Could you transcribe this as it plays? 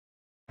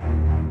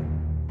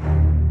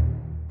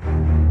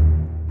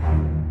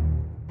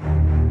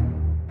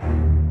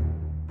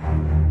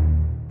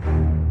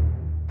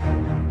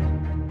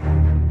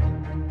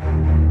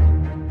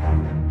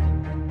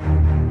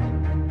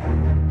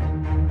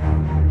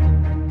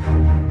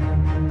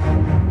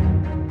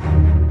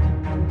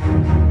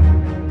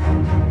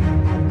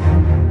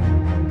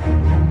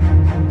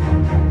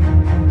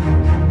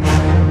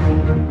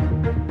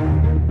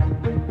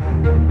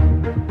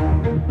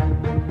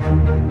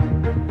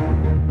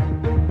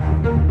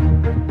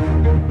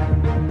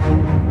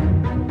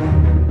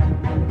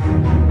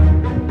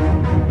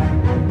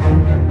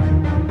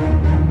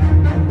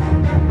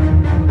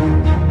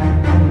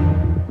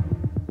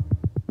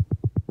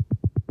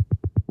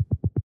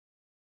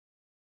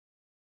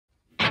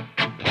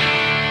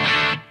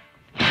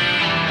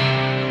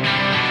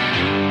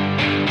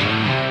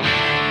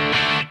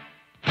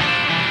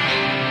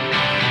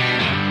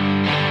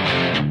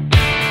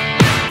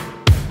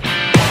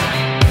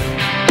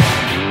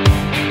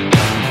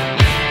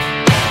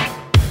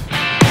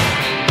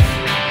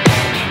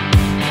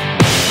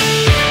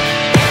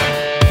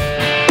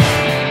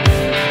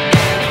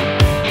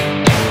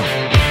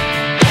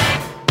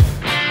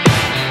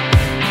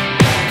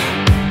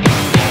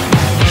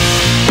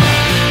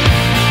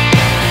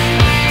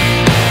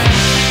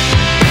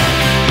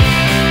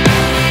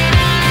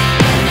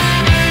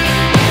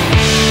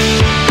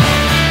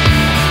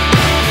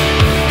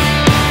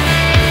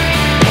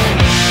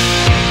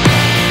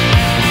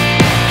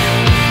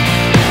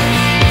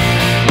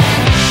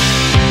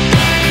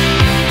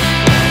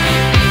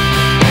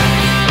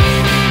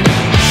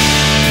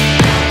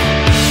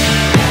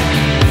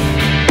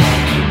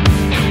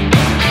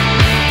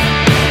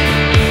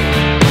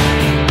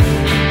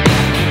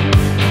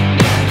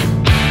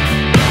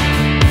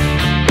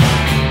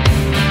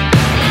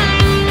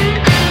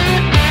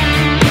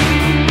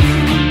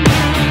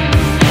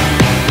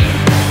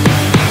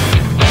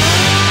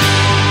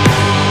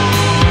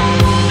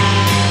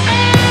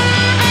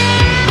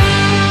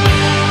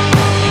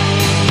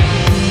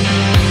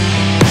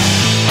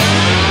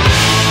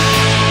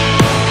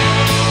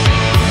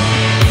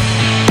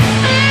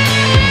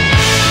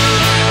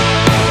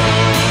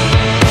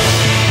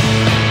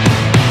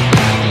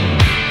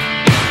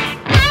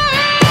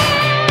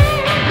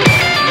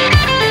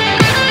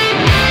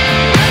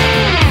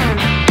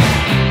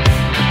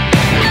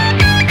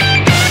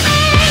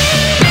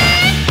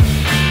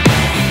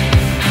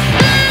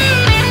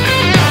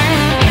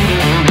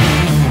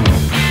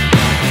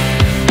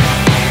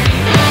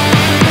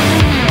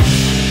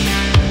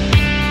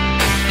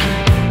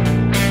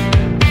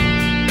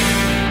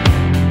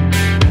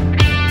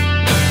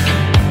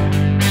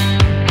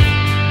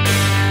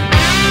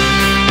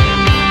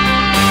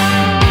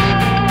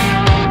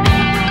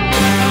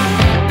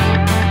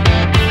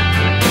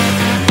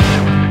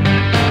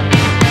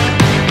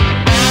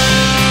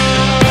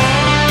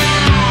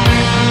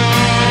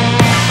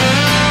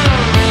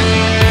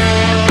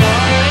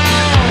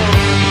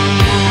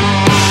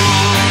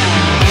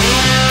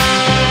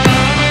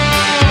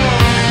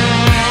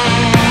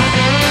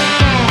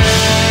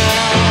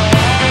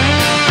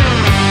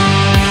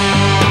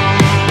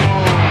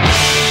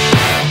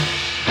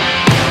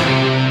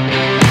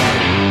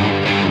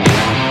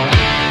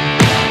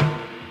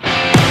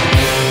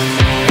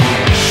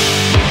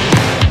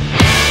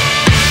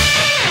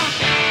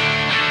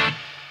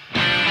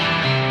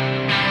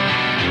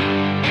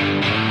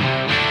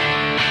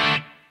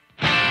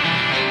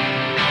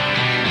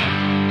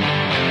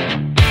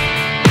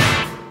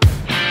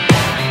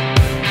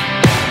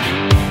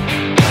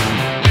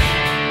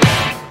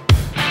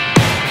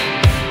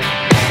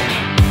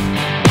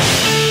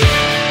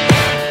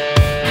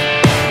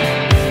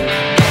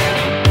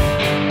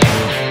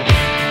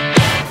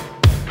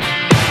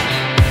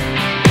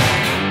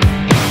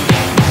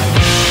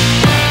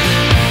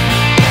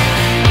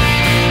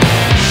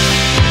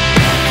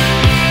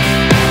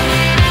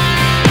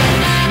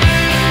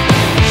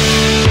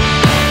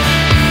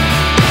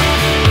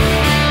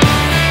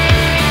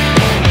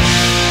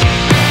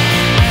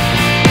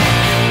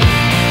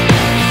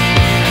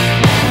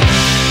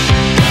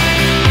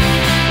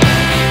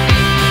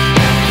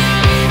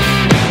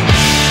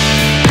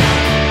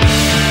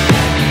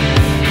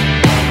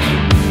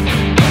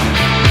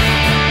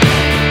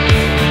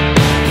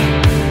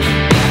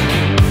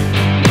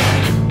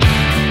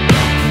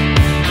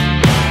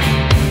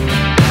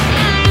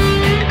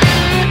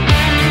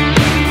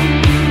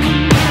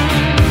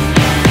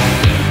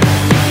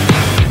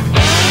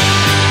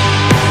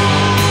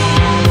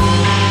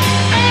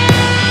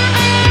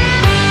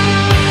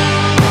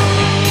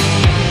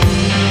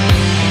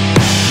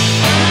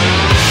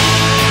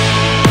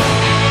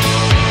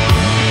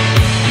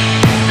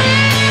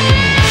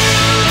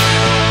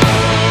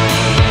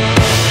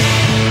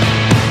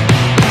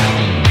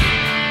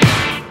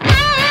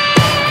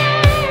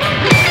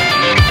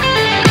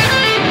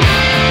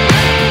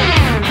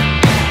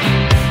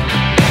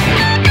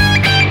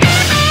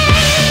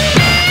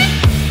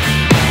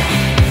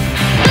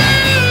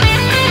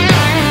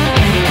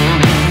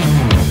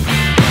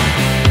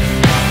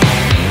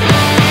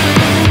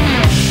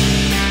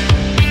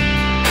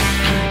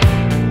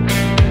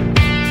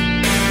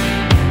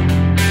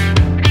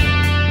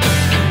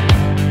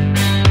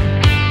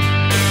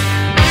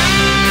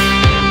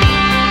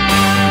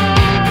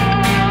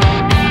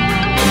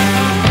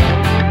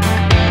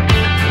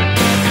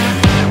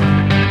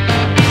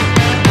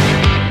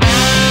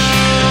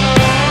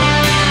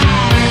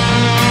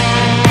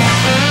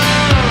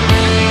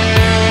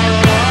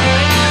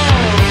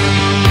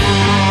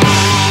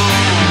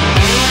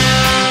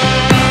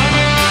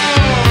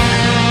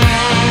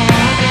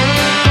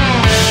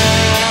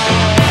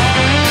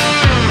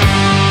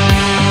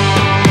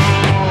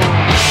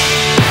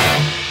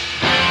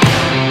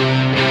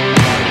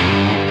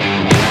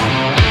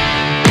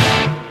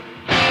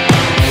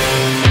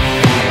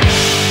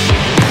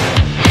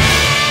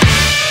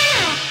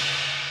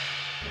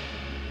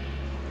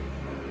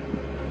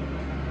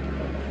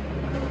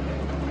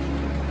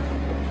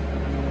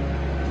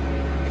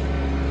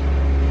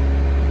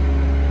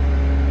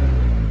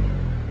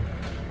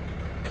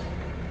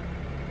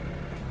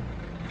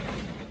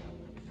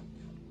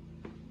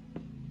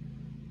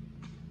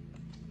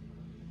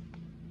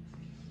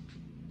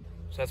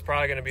So that's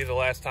probably going to be the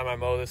last time I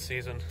mow this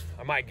season.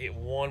 I might get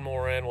one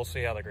more in. We'll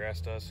see how the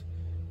grass does.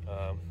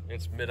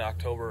 It's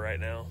mid-October right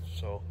now,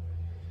 so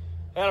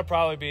that'll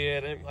probably be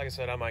it. And like I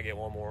said, I might get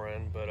one more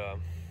in, but I'm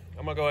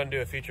going to go ahead and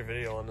do a feature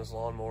video on this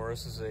lawnmower.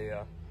 This is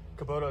a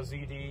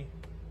KUBOTA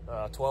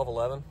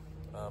ZD1211.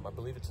 I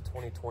believe it's a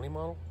 2020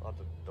 model. I'll have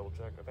to double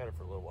check. I've had it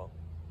for a little while.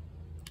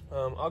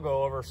 I'll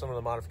go over some of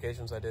the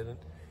modifications I did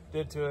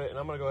to it, and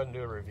I'm going to go ahead and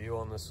do a review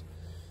on this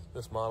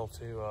model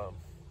too.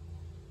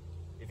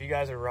 If you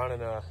guys are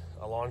running a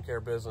lawn care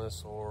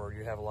business, or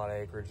you have a lot of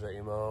acreage that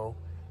you mow,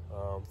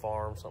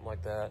 farm, something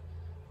like that,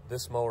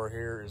 this mower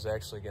here is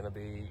actually going to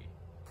be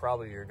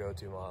probably your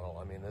go-to model.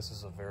 I mean, this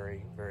is a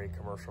very, very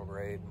commercial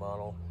grade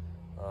model.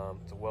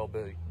 It's a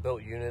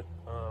well-built unit.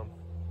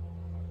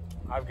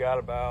 I've got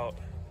about,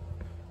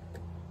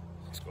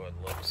 let's go ahead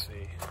and look and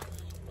see.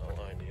 I'm not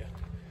lying to you.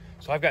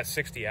 So I've got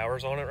 60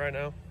 hours on it right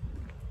now.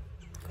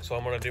 So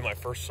I'm going to do my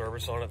first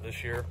service on it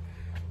this year,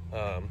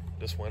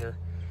 this winter.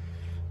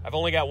 I've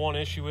only got one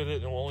issue with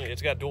it, and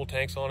it's got dual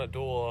tanks on it,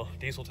 dual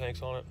diesel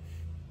tanks on it.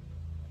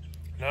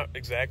 Not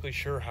exactly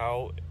sure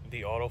how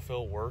the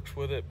autofill works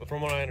with it, but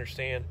from what I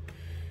understand,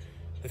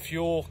 the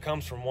fuel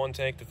comes from one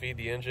tank to feed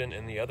the engine,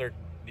 and the other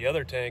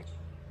tank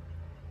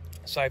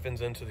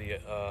siphons into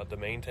the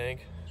main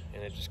tank,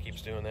 and it just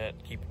keeps doing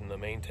that, keeping the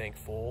main tank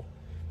full.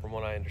 From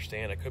what I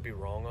understand, I could be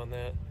wrong on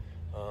that,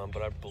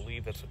 but I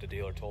believe that's what the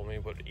dealer told me.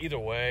 But either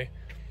way,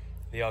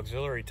 the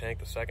auxiliary tank,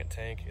 the second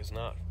tank, is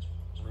not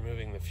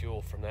removing the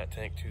fuel from that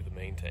tank to the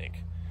main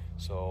tank.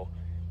 So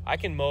I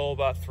can mow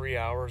about 3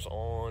 hours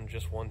on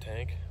just one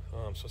tank,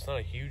 so it's not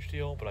a huge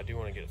deal, but I do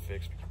want to get it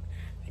fixed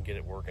and get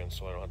it working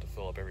so I don't have to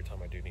fill up every time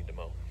I do need to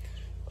mow.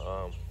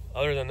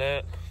 Other than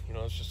that, you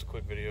know, it's just a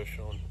quick video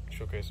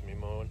showcasing me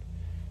mowing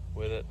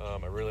with it.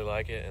 I really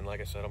like it, and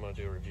like I said, I'm going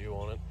to do a review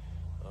on it.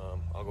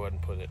 I'll go ahead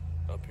and put it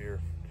up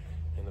here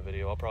in the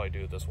video. I'll probably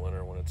do it this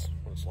winter when it's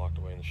locked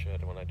away in the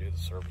shed and when I do the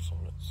service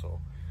on it. So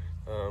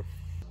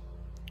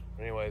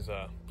anyways,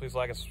 please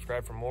like and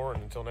subscribe for more,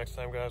 and until next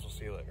time, guys, we'll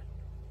see you later.